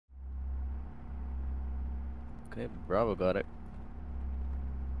Okay, Bravo got it.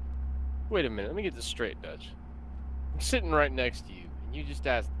 Wait a minute, let me get this straight, Dutch. I'm sitting right next to you, and you just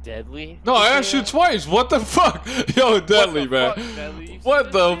asked Deadly? No, I asked you twice. What the fuck? Yo, Deadly, man.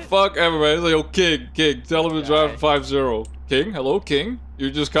 What the fuck, everybody? It's like, yo, King, tell him to drive 5-0. King, hello, King.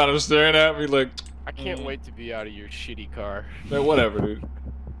 You're just kind of staring at me like... I can't wait to be out of your shitty car. Man, whatever, dude.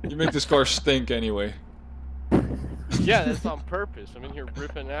 You make this car stink anyway. Yeah, that's on purpose. I'm in here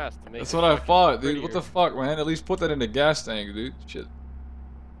ripping ass to make That's it what I thought, dude. prettier. What the fuck, man? At least put that in the gas tank, dude. Shit. This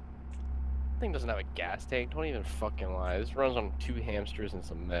thing doesn't have a gas tank. Don't even fucking lie. This runs on 2 hamsters and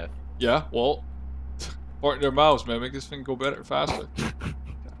some meth. Yeah, well, part their mouths, man. Make this thing go better, faster. God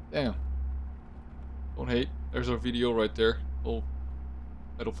damn. Don't hate. There's our video right there. Oh,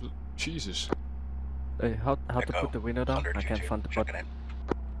 metal. Jesus. Hey, how to put the window down? I can't find the button.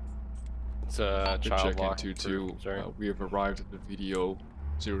 It's a child lock. 2-2. Sorry. We have arrived at the video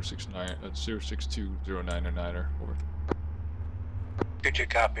 0620999er. Over. Picture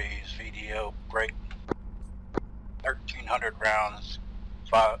copies, video, break. 1,300 rounds,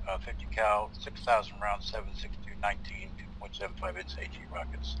 50 cal, 6,000 rounds, 7.6219, 2.75 inch HE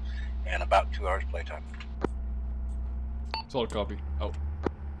rockets, and about 2 hours playtime. Solid copy. Out.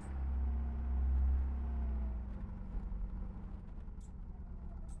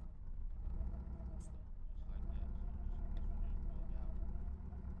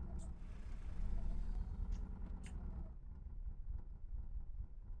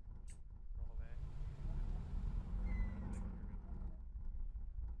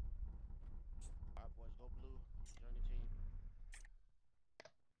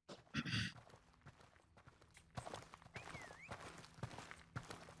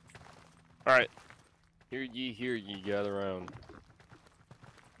 Alright. Hear ye, gather round.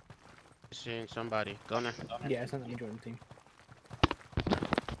 Seeing somebody. Gunner. Yeah, it's not the majority team.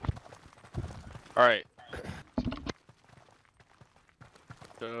 Alright.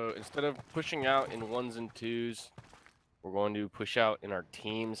 So instead of pushing out in 1s and 2s, we're going to push out in our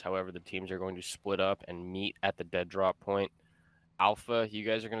teams. However, the teams are going to split up and meet at the dead drop point. Alpha, you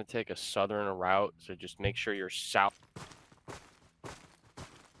guys are going to take a southern route, so just make sure you're south.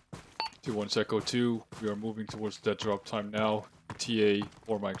 2-1 Echo 2. We are moving towards dead drop time now. TA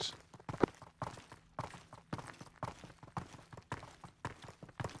 4 mics.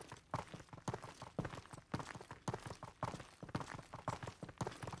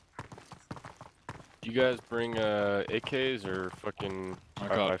 Do you guys bring AKs or fucking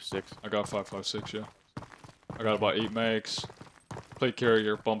 5.56? I got 5.56, yeah. I got about 8 mags. Plate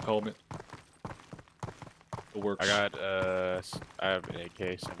carrier, bump helmet. It works. I have an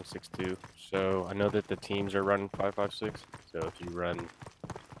AK 7.62. So I know that the teams are running 5.56. So if you run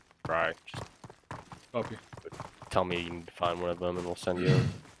try, just Copy. tell me you need to find one of them and we'll send you over.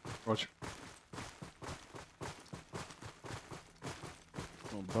 Roger.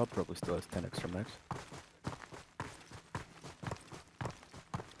 Well, Bob probably still has 10 extra max.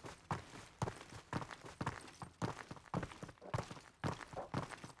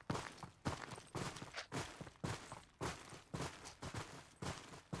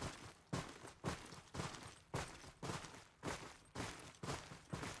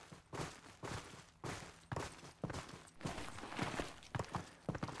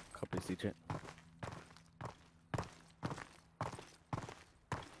 Copies, DJ.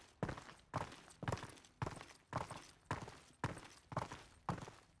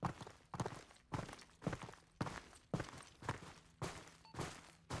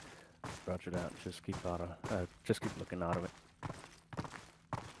 Roger that. Just keep looking out of it.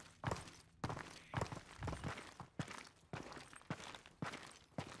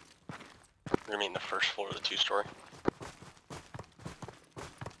 You're meeting the first floor of the 2-story.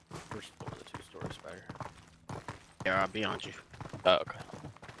 First floor of the 2-story spider. Yeah, I'll be on you. Oh, okay.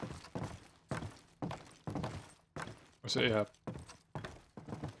 What's Ahab?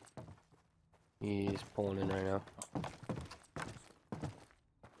 He's pulling in right now.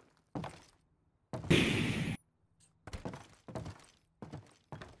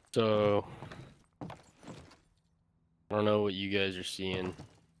 So, I don't know what you guys are seeing.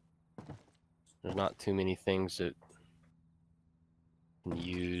 There's not too many things that you can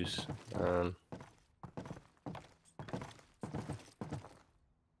use.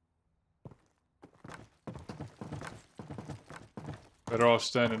 Better off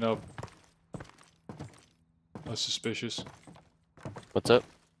standing up. Less suspicious. What's up?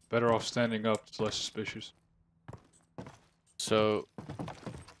 Better off standing up. It's less suspicious. So,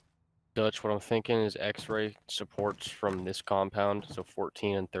 Dutch, what I'm thinking is X-ray supports from this compound, so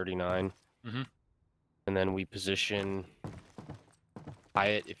 14 and 39. Mhm. And then we position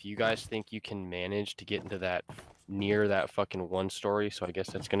Hyatt, if you guys think you can manage to get into that near that fucking 1-story, so I guess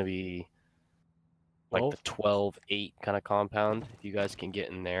that's gonna be like the 12-8 kind of compound. If you guys can get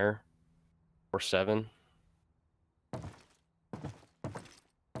in there, or 7.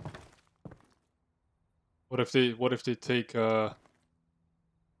 What if they take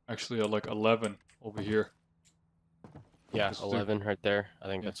actually like 11 over here? Yeah, Just 11 right there. I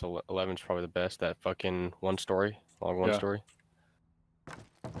think that's 11's probably the best. That fucking 1-story, long 1-story.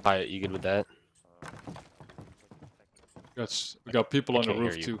 Hyatt, you good with that? We got people on the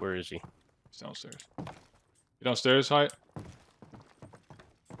roof you. too. Where is he? He's downstairs. You downstairs, Hyatt?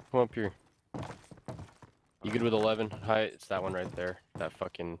 Come up here. You good with 11, Hyatt? It's that one right there. That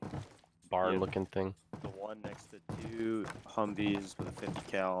fucking barn-looking thing. The one next to 2 Humvees with a 50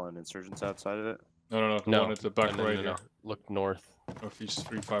 cal and insurgents outside of it? No. The one at the back right here. Look north. Northeast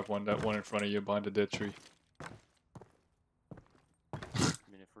 351, that one in front of you behind the dead tree. I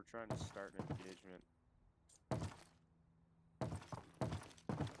mean, if we're trying to start an engagement.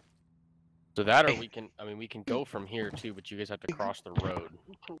 So that, or we can go from here too, but you guys have to cross the road,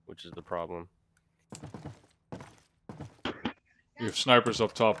 which is the problem. You have snipers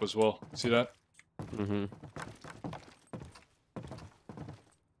up top as well. See that? Mm-hmm.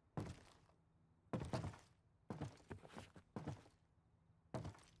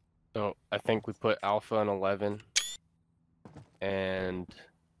 So I think we put Alpha on 11 and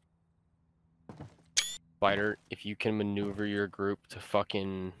Spider, if you can maneuver your group to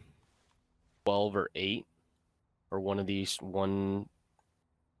fucking 12 or 8 or one of these, kind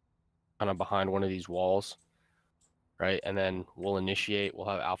of behind one of these walls, right? And then we'll initiate, we'll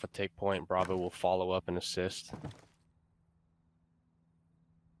have Alpha take point, Bravo will follow up and assist.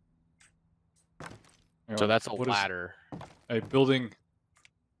 So that's a ladder.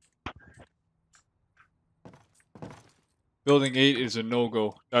 Building 8 is a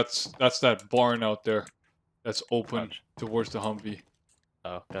no-go. That's that barn out there that's open towards the Humvee.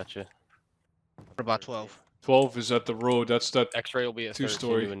 Oh, gotcha. What about 12? 12 is at the road. That's that X-ray will be a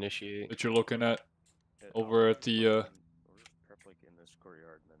 2-story to initiate. that you're looking at over at the We'll just prep like in this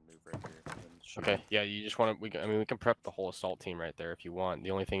courtyard and then move right here. And then shoot. Okay, yeah, you just want to, we can prep the whole assault team right there if you want.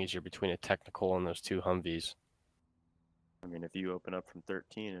 The only thing is you're between a technical and those 2 Humvees. I mean, if you open up from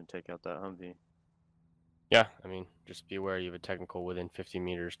 13 and take out that Humvee. Yeah, I mean, just be aware you have a technical within 50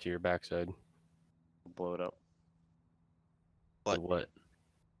 meters to your backside. Blow it up. What?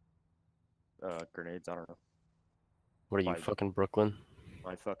 Grenades, I don't know. What are you, fucking Brooklyn?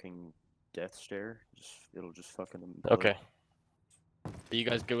 My fucking death stare. It'll just fucking blow Okay. up. Are you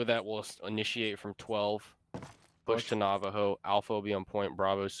guys good with that? We'll initiate from 12. Push to Navajo. Alpha will be on point.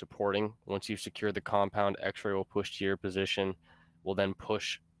 Bravo is supporting. Once you've secured the compound, X-ray will push to your position. We'll then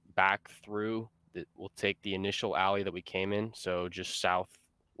push back through. We'll take the initial alley that we came in, so just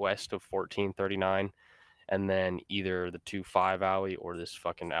southwest of 1439, and then either the 2-5 alley or this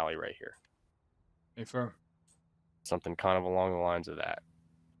fucking alley right here. Confirm. Something kind of along the lines of that.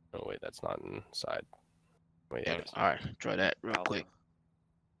 Oh wait, that's not inside. Wait, Yeah, all right, try that real quick.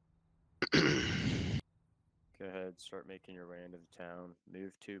 Go ahead, start making your way into the town.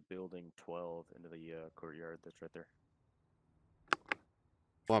 Move to building 12 into the courtyard that's right there.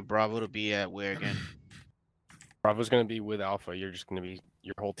 Want Bravo to be at where again? Bravo's going to be with Alpha. You're just going to be,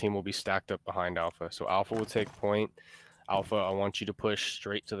 your whole team will be stacked up behind Alpha. So Alpha will take point. Alpha, I want you to push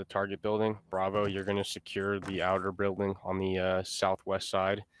straight to the target building. Bravo, you're going to secure the outer building on the southwest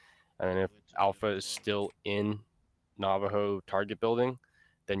side. And then if Alpha is still in Navajo target building,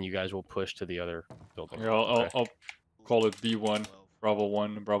 then you guys will push to the other building. Yeah, I'll call it B1, Bravo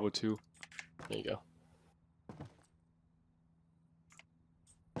 1, and Bravo 2. There you go.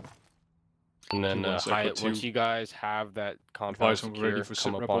 And then Hyatt, once you guys have that compound secure,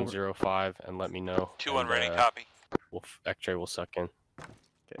 come up on 05 and let me know. 2-1 ready, copy. X-ray will suck in.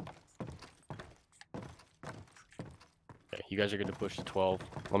 Okay. Okay, you guys are good to push to 12.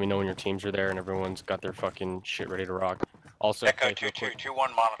 Let me know when your teams are there and everyone's got their fucking shit ready to rock. Also, Echo 2-2,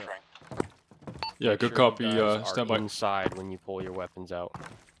 2-1 monitoring. Yeah, good copy. Stand by. Inside when you pull your weapons out.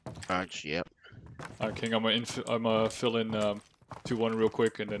 Alright, yep. Alright, King, I'm gonna fill in 2-1 real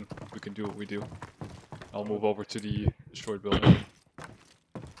quick, and then we can do what we do. I'll move over to the destroyed building.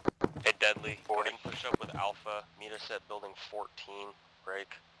 Hey, Deadly, boarding. Push up with Alpha. Meet us at building 14. Break.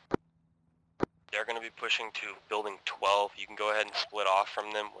 They're going to be pushing to building 12. You can go ahead and split off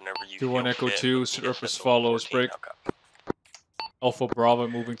from them whenever you 2-1 Echo 2, sit up as follows. Break. Alpha Bravo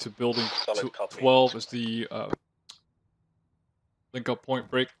moving to building 12 is the link up point.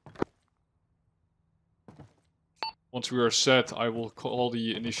 Break. Once we are set, I will call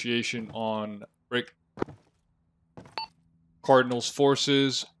the initiation on break. Cardinals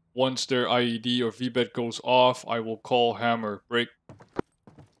forces. Once their IED or VBED goes off, I will call hammer break.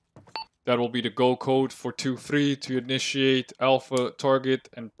 That will be the go code for 2-3 to initiate Alpha target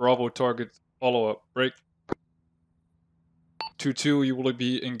and Bravo target follow-up break. 2-2, you will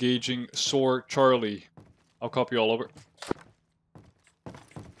be engaging 𝗬𝘀𝗍𝗏. I'll copy all over.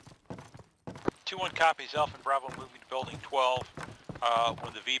 2-1 copies, Alpha and Bravo moving to building 12.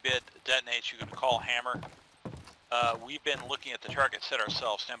 When the VBID detonates, you can call hammer. We've been looking at the target set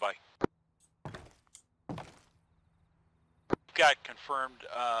ourselves. Stand by. We've got confirmed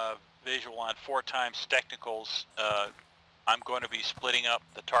visual on 4 times technicals. I'm going to be splitting up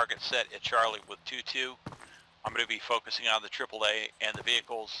the target set at Charlie with 2-2. I'm going to be focusing on the AAA and the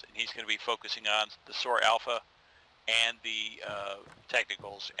vehicles, and he's going to be focusing on the SOAR Alpha and the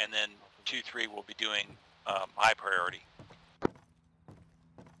technicals, and then 2-3 will be doing high priority.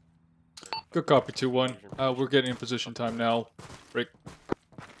 Good copy, 2-1. We're getting in position time now. Break.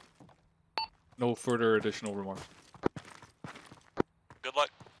 No further additional remarks. Good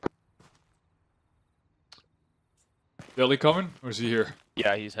luck. Deli coming? Or is he here?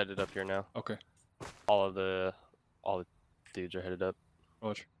 Yeah, he's headed up here now. Okay. All the dudes are headed up.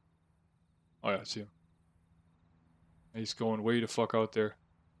 Roger. Oh yeah, I see him. He's going way the fuck out there.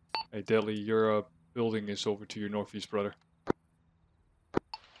 Hey Deli, your building is over to your northeast, brother.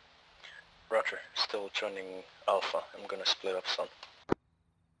 Roger. Still joining Alpha. I'm gonna split up some.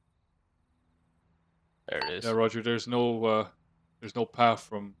 There it is. Yeah, Roger. There's no path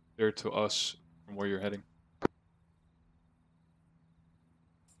from there to us from where you're heading.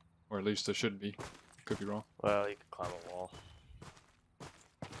 Or at least there shouldn't be. Could be wrong. Well, you could climb a wall.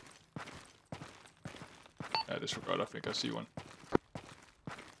 Yeah, disregard. I think I see one.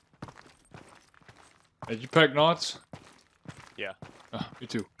 Hey, did you pack knots? Yeah. Me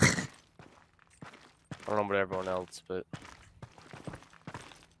too. I don't know about everyone else, but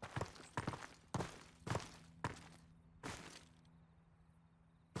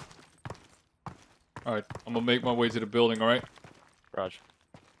Alright, I'm gonna make my way to the building, alright? Roger.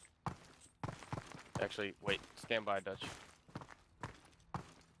 Actually, wait. Stand by, Dutch.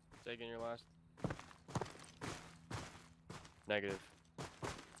 Say again your last. Negative.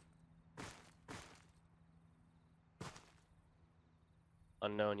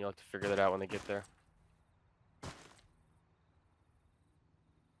 Unknown, you'll have to figure that out when they get there.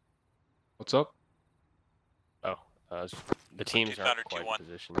 What's up? Oh, the teams aren't 2-1. quite in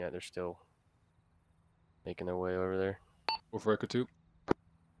position yet. They're still making their way over there. Go for Echo 2.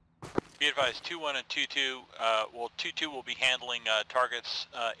 Be advised, 2-1 and 2-2. Well, 2-2 will be handling targets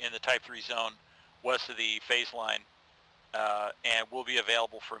in the Type 3 zone west of the phase line, and will be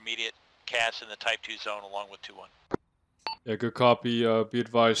available for immediate CAS in the Type 2 zone along with 2-1. Yeah, good copy. Be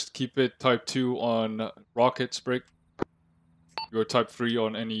advised, keep it Type 2 on rockets, break. Your Type 3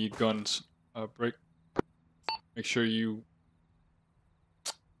 on any guns, break. Make sure you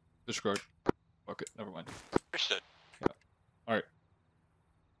discard. Fuck it, never mind. Understood. Alright.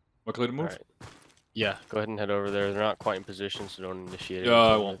 Am I clear to move? Alright. Yeah, go ahead and head over there. They're not quite in position, so don't initiate it. Yeah,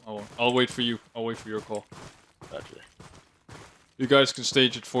 I won't. I'll wait for you. I'll wait for your call. Roger. You guys can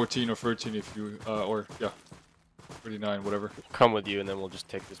stage at 14 or 13 if you, or, yeah. 39, whatever. Come with you, and then we'll just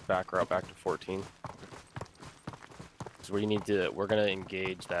take this back route back to 14. So we need to. We're gonna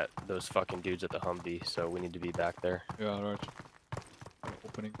engage those fucking dudes at the Humvee, so we need to be back there. Yeah, alright.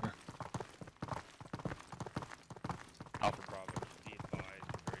 Opening here. Alpha Bravo, be advised,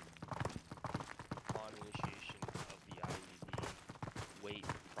 upon initiation of the IED, wait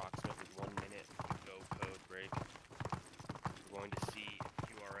approximately 1 minute to go code break. We're going to see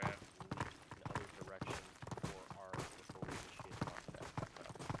QRF leak in other directions for our before we initiate contact back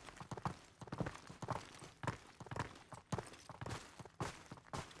up.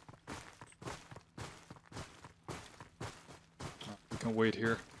 We can wait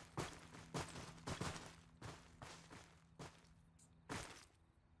here.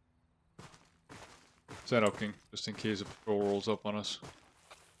 Set up, King, just in case a patrol rolls up on us.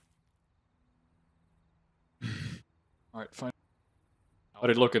 Alright, fine. How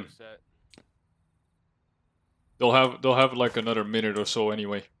they looking? They'll have like another minute or so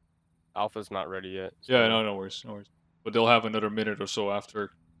anyway. Alpha's not ready yet. So Yeah, no worries, no worries. But they'll have another minute or so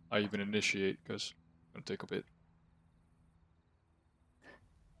after I even initiate, because it's gonna take a bit.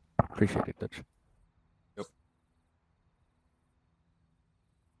 Appreciate it, Dutch. Yep.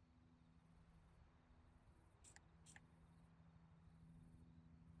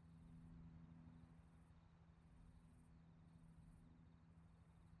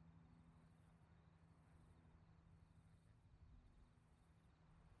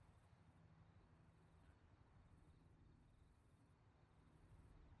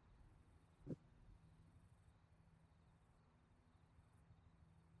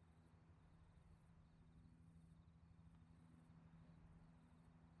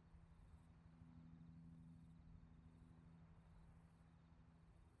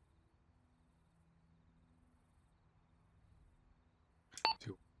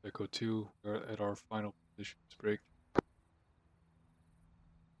 Echo 2, we're at our final positions break.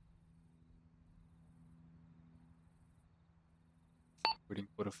 Waiting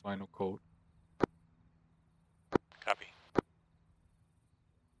for the final code. Copy.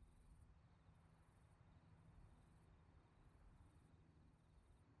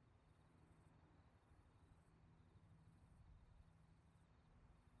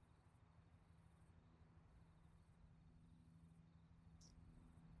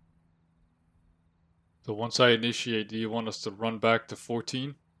 So once I initiate, do you want us to run back to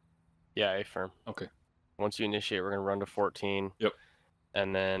 14? Yeah, affirm. Okay. Once you initiate, we're gonna run to 14. Yep.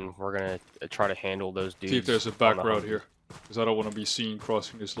 And then we're gonna try to handle those dudes. See if there's a on back the route Humvee. here, because I don't want to be seen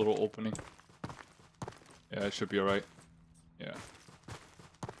crossing this little opening. Yeah, it should be alright. Yeah.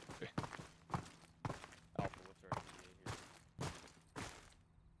 Okay. Alpha, what's our ETA here?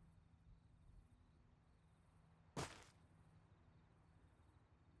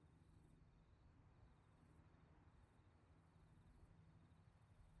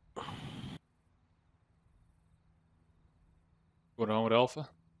 Going on with Alpha?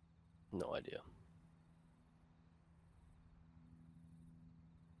 No idea.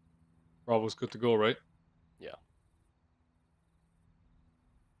 Bravo's good to go, right? Yeah.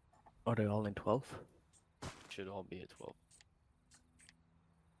 Are they all in 12? Should all be at 12.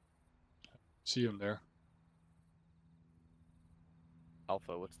 See him there.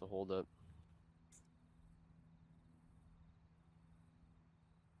 Alpha, what's the holdup?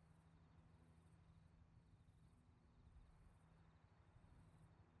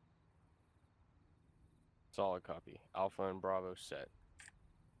 Solid copy. Alpha and Bravo set.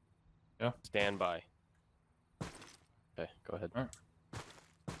 Yeah. Stand by. Okay, go ahead. Alright.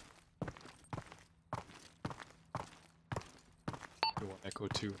 We want Echo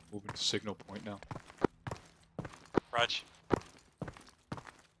 2 moving to signal point now. Raj.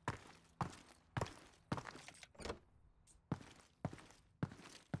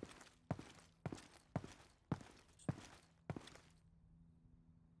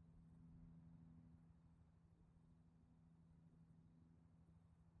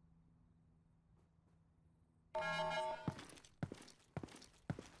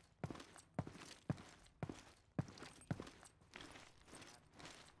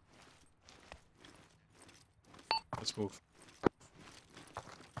 Let's move.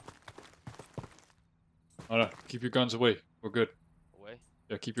 Alright, keep your guns away. We're good. Away?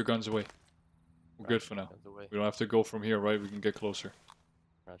 Yeah, keep your guns away. We're good for now. Guns away. We don't have to go from here, right? We can get closer.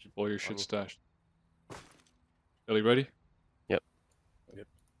 Roger. All your shit me. stashed. Ellie, ready? Yep. Yep.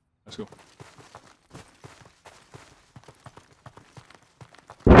 Let's go.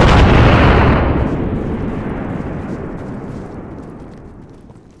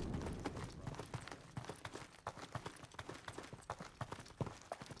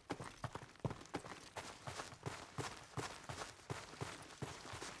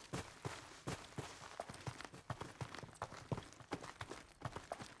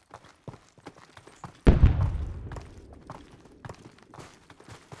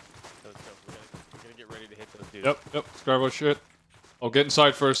 Let's go. We're gonna get ready to hit those dudes. Yep, let's grab our shit. Oh, get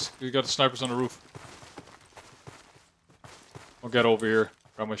inside first. You got the snipers on the roof. I'll get over here.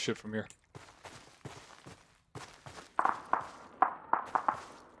 Grab my shit from here.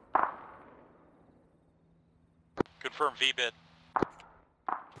 Confirm VBIT.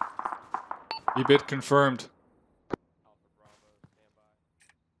 E-bit confirmed. Alpha Bravo, stand by.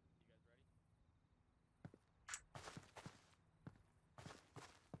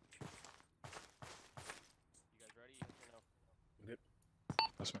 You guys ready? Yes or no?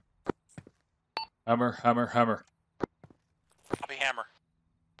 That's me. Hammer, hammer, hammer. Copy hammer.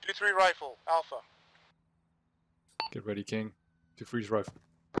 2-3 rifle, Alpha. Get ready, King. To freeze rifle.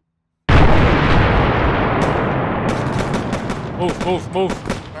 Move, move, move.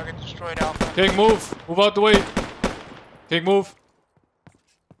 Target destroyed, Alpha. King, move. Move out the way. King, move.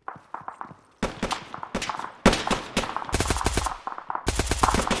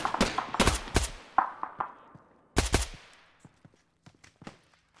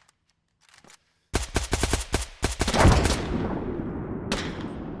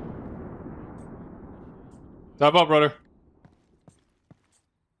 Tap up, brother.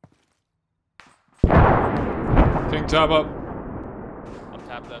 King, tap up. I'm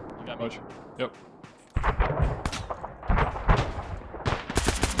tapped up. You got me. Much. Yep.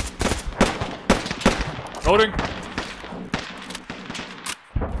 Loading.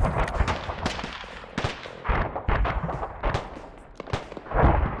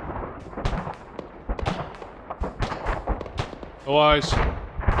 No eyes.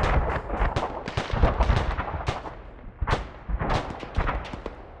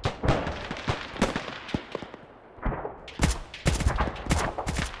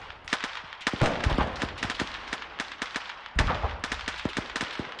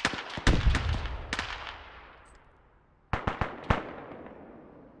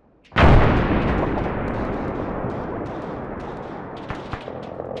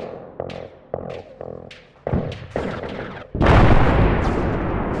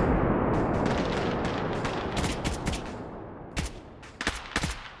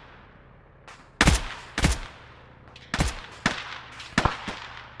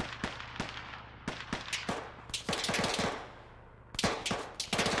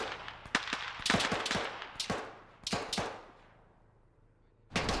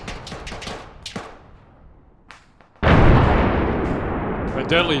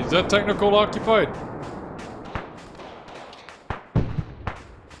 Deadly, is that technical occupied?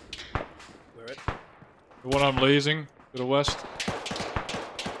 We're in. The one I'm lasing to the west.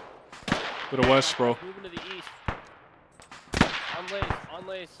 To the west, bro. Moving to the east. On lace, on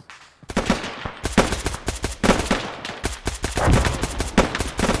lace.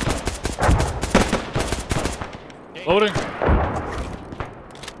 Loading.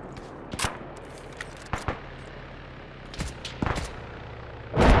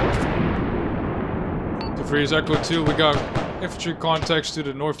 To freeze Echo 2, we got infantry contacts to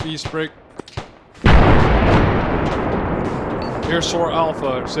the northeast break. Here's SOAR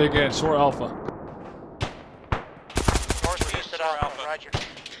Alpha. Say again, SOAR Alpha. Northeast at Alpha. Roger.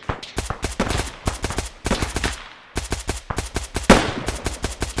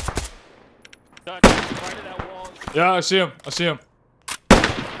 Dutch, right to that wall. Yeah, I see him. I see him.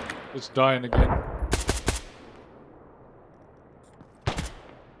 It's dying again.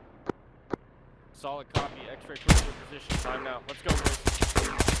 Solid copy. X-ray push your position. Time now. Let's go, boys.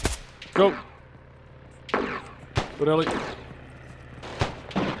 Go. Good, Ellie.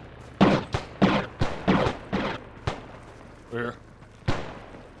 We're here.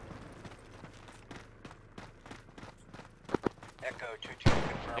 Echo 2-2, Hey,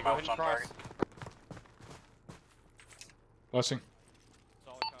 confirm go ahead Alpha and on cross. target. Blessing.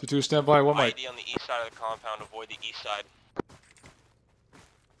 Solid copy. 2-2, stand by. One mic. ID on the east side of the compound. Avoid the east side.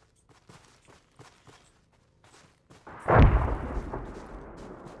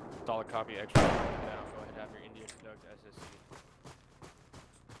 Solid copy. X-ray. Now, go ahead and have your Indian conduct SSC.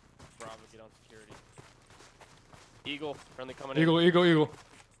 Bravo, get on security. Eagle, friendly coming in. Eagle, Eagle, Eagle.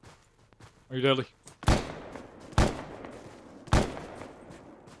 Are you deadly?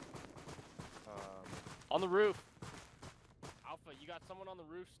 On the roof. Alpha, you got someone on the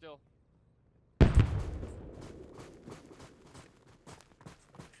roof still. Hey,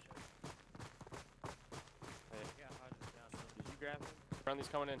 did you grab him? Friendly's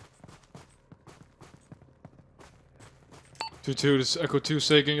coming in. 2-2, this is Echo 2,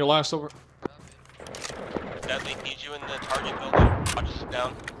 say again your last over. Deadly, need you in the target building. Watch us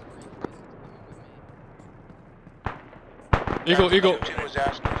down. Eagle, Eagle. 2 was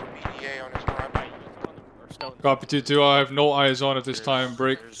asking for BDA on his front. Copy 2-2, I have no eyes on at this time.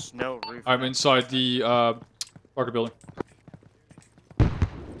 Break. There's no roof. I'm inside the Parker building.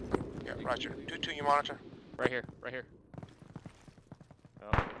 Yeah, roger. 2-2, you monitor. Right here, right here.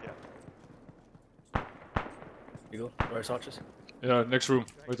 Oh, yeah. Eagle, where's Archers? Yeah, next room,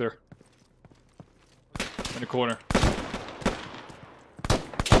 right there. In the corner.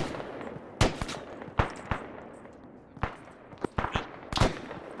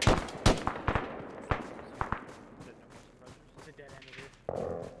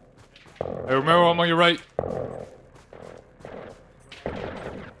 Hey, remember I'm on your right.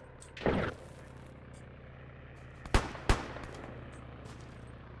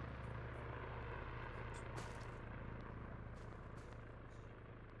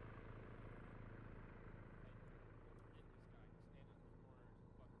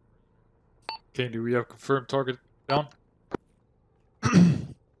 Okay, do we have confirmed target down?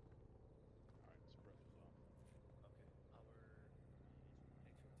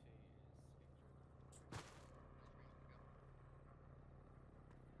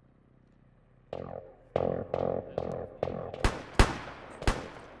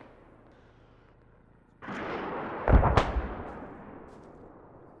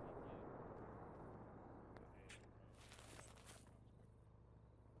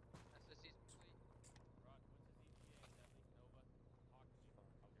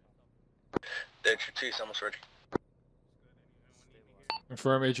 HUT is almost ready.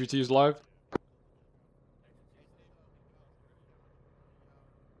 Confirm HUT is live.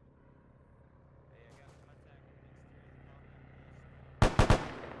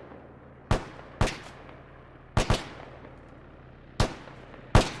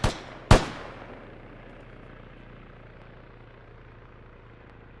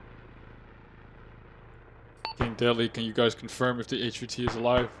 King Deadly, can you guys confirm if the HUT is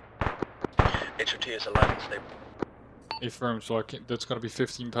alive? HUT is alive and stable. Affirm, so I can, that's gonna be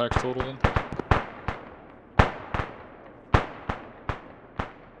 15 packs total then.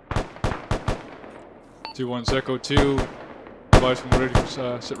 Two one's Echo 2. Advise when we're ready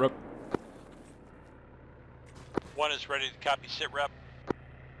for sit rep. 1 is ready to copy sit rep.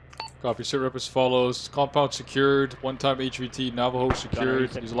 Copy sit rep as follows. Compound secured. One time HVT. Navajo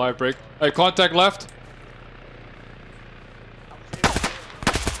secured. He's alive. Break. Hey, contact left.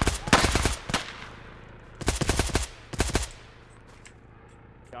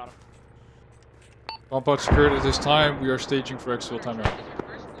 Got him. Compound secured at this time. We are staging for exfil timeout.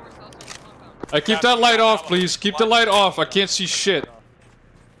 Hey, keep that light off, please. Keep the light off. I can't see shit.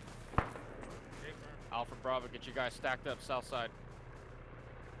 Alpha Bravo, get you guys stacked up south side.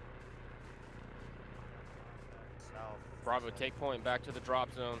 Bravo, take point back to the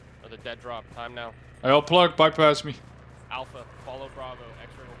drop zone, or the dead drop. Time now. I unplug, bypass me. Alpha, follow Bravo.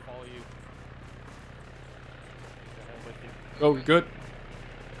 X-ray will follow you. Oh, good.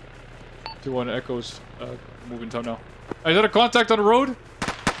 2-1 echoes. Moving time now. Hey, is that a contact on the road?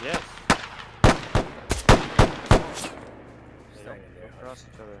 Yes. Across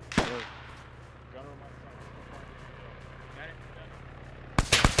each other.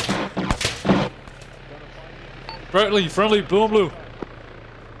 Friendly, boom blue.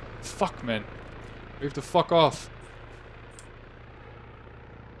 Fuck, man. Wave the fuck off.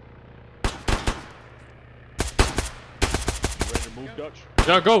 Ready to move, Dutch?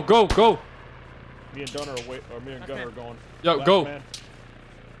 Yeah, go. Me and Gunner are me and Gunner are going. Yeah, Last go.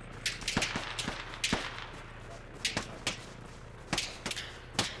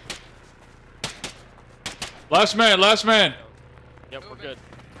 man. Last man. Yep, we're good.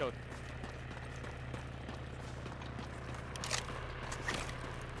 Let's go.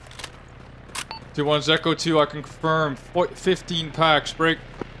 Two one's Echo 2, I can confirm 15 packs, break.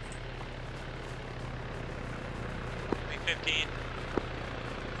 15.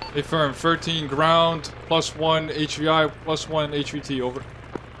 Affirm, 13 ground, +1 HVI, +1 HVT, over.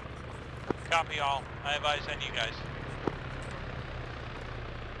 Copy all. I have eyes on you guys.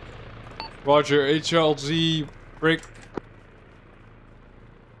 Roger, HLZ, break.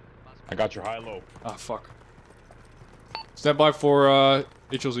 I got your high-low. Ah, fuck. Stand by for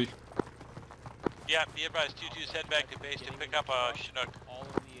HLZ. Yeah, be advised, 2-2's head back to base to pick up a Chinook.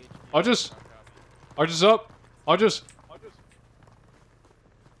 I'll just up.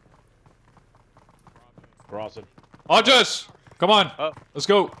 Crossing. Come on. Let's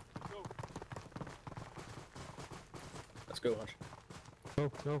go. Let's go, Hunch.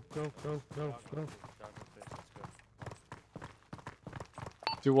 Go.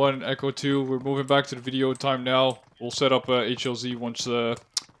 2-1, Echo 2, we're moving back to the video time now. We'll set up HLZ once the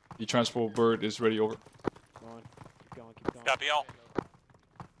transport bird is ready, over. Keep going. Copy all.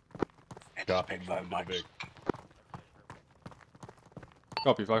 Copy, big.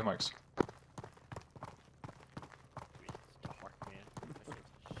 Copy, 5 mics.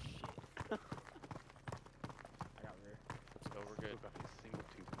 Let's go, we're good.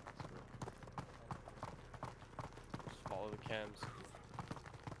 Just follow the chems.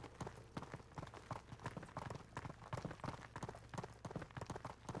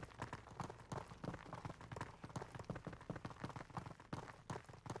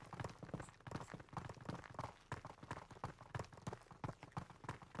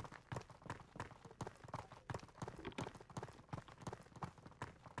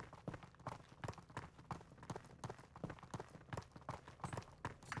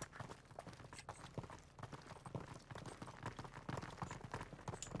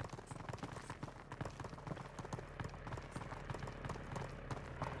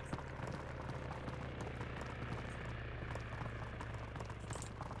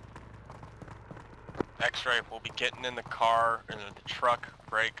 X-ray, we'll be getting in the car, in the truck,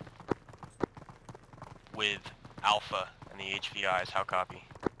 break, with Alpha and the HVIs. How copy?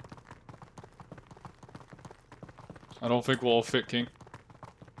 I don't think we'll all fit, King.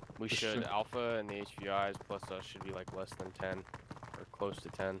 We should. Alpha and the HVIs plus us should be like less than 10, or close to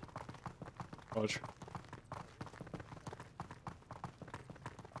 10. Roger.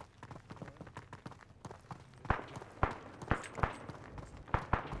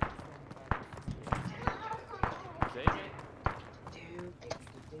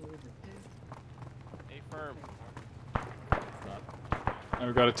 And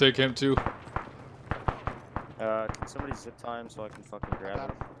we gotta take him too. Can somebody zip time so I can fucking grab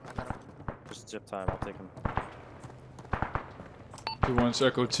him? Just zip time, I'll take him. 2-1's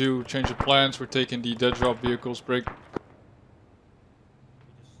Echo 2, change of plans, we're taking the dead drop vehicles, break.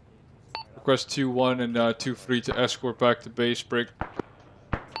 Request 2-1 and 2-3 to escort back to base, break.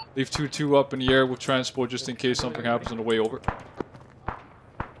 Leave 2-2 up in the air with transport just in case something happens on the way over.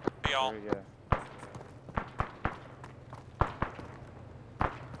 All.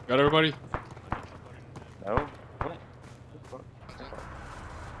 Got everybody? No?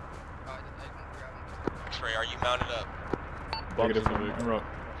 X-ray, are you mounted up? Negative. En route.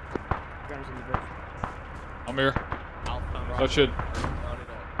 I'm here. Touch it.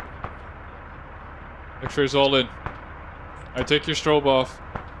 X-ray's all in. I take your strobe off.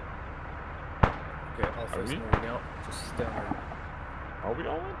 Okay, Alpha's moving out. Just stay on there. Are we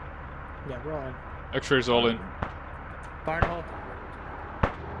all in? Yeah, we're all in. X-ray's all in. Fire in the hole.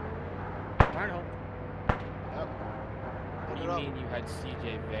 Fire Arnold. Yep. What do Put you it up. mean you had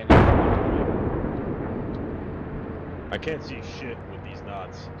CJ vanish? I can't see shit with these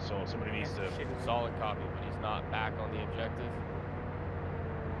knots, so somebody needs to. Solid copy, but he's not back on the objective.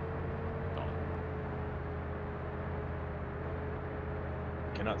 Solid.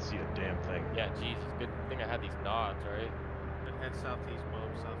 Cannot see a damn thing. Yeah, Jesus, good thing I had these nods, right? Head southeast, Bob,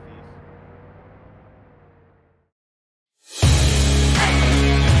 southeast.